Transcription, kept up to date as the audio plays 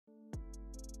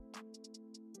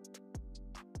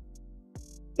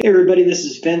Hey everybody, this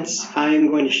is Vince. I'm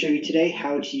going to show you today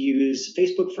how to use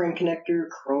Facebook Friend Connector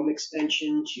Chrome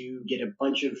extension to get a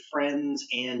bunch of friends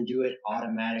and do it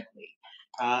automatically.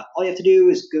 All you have to do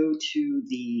is go to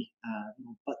the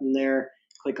button there,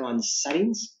 click on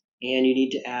Settings, and you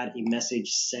need to add a message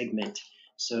segment.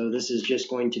 So this is just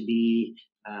going to be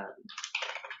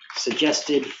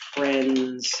suggested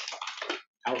friends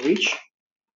outreach.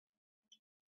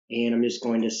 And I'm just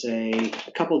going to say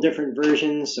a couple different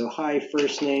versions. So hi,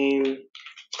 first name,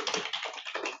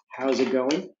 how's it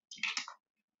going?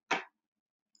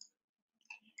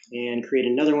 And create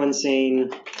another one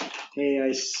saying, hey,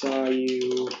 I saw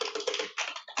you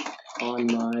on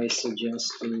my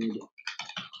suggested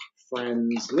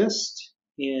friends list.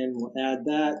 And we'll add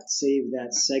that, save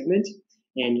that segment,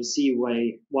 and you'll see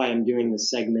why I'm doing the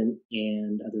segment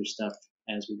and other stuff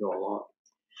as we go along.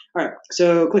 All right,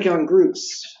 so click on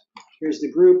groups. Here's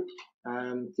the group.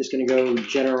 I'm just going to go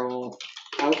general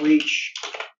outreach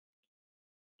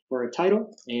for a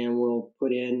title, and we'll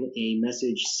put in a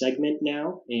message segment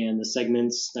now, and the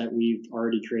segments that we've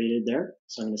already created there.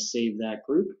 So I'm going to save that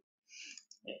group,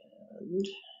 and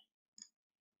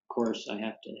of course I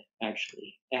have to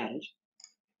actually add it.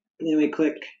 And then we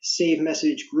click Save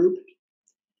Message Group.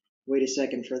 Wait a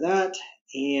second for that,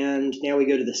 and now we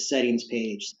go to the settings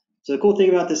page. So the cool thing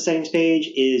about the settings page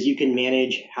is you can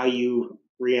manage how you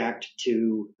react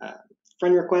to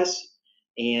friend requests,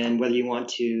 and whether you want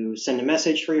to send a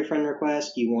message for your friend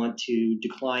request, you want to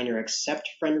decline or accept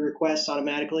friend requests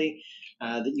automatically.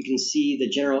 That you can see the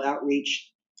general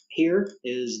outreach here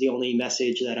is the only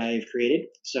message that I've created.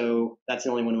 So that's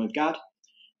the only one we've got.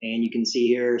 And you can see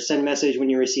here, send message when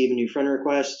you receive a new friend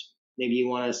request. Maybe you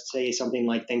want to say something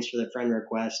like, thanks for the friend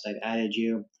request, I've added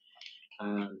you.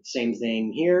 Same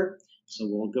thing here. So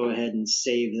we'll go ahead and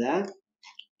save that.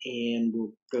 And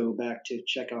we'll go back to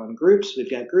check on groups.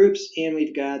 We've got groups and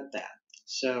we've got that.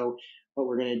 So what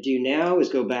we're going to do now is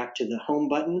go back to the home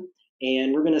button,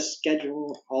 and we're going to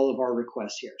schedule all of our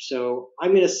requests here. So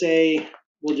I'm going to say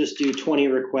we'll just do 20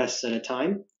 requests at a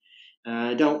time.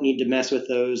 Don't need to mess with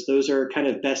those. Those are kind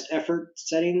of best effort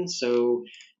settings, so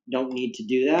don't need to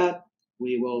do that.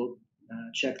 We will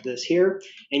check this here.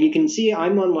 And you can see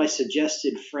I'm on my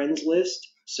suggested friends list.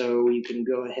 So you can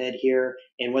go ahead here,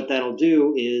 and what that'll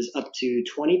do is up to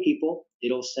 20 people,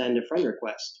 it'll send a friend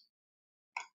request.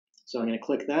 So I'm going to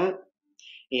click that.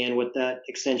 And what that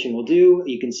extension will do,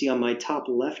 you can see on my top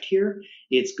left here,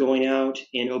 it's going out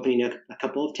and opening up a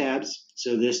couple of tabs.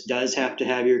 So this does have to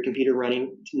have your computer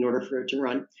running in order for it to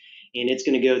run. And it's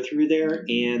going to go through there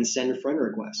and send friend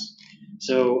requests.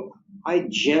 So I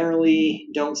generally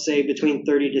don't say between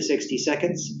 30 to 60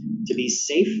 seconds. To be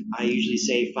safe, I usually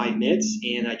say 5 minutes,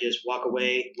 and I just walk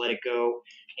away, let it go,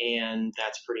 and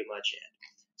that's pretty much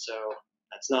it. So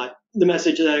that's not the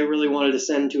message that I really wanted to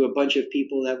send to a bunch of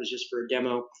people. That was just for a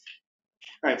demo. All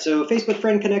right, so Facebook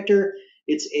Friend Connector,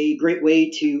 it's a great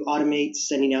way to automate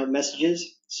sending out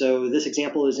messages. So this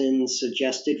example is in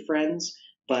suggested friends,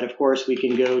 but of course we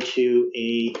can go to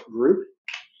a group.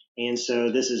 And so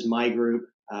this is my group.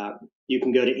 You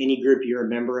can go to any group you're a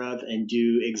member of and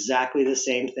do exactly the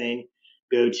same thing.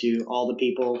 Go to all the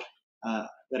people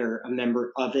that are a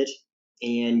member of it,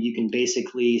 and you can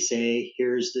basically say,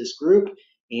 here's this group,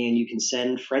 and you can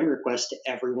send friend requests to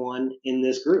everyone in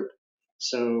this group.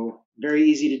 So very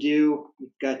easy to do.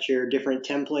 You've got your different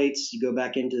templates. You go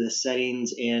back into the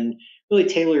settings and really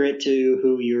tailor it to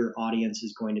who your audience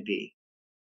is going to be.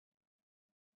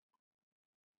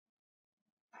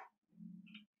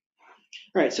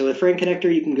 All right, so with Friend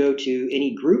Connector, you can go to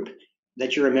any group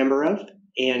that you're a member of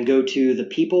and go to the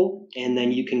people, and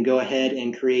then you can go ahead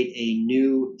and create a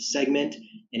new segment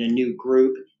in a new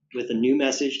group with a new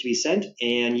message to be sent,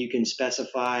 and you can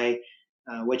specify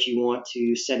what you want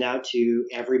to send out to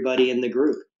everybody in the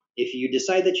group. If you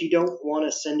decide that you don't want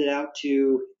to send it out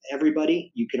to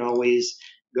everybody, you can always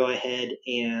go ahead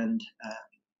and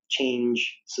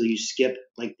change, so you skip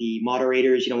like the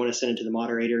moderators. You don't want to send it to the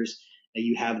moderators.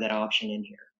 You have that option in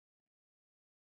here.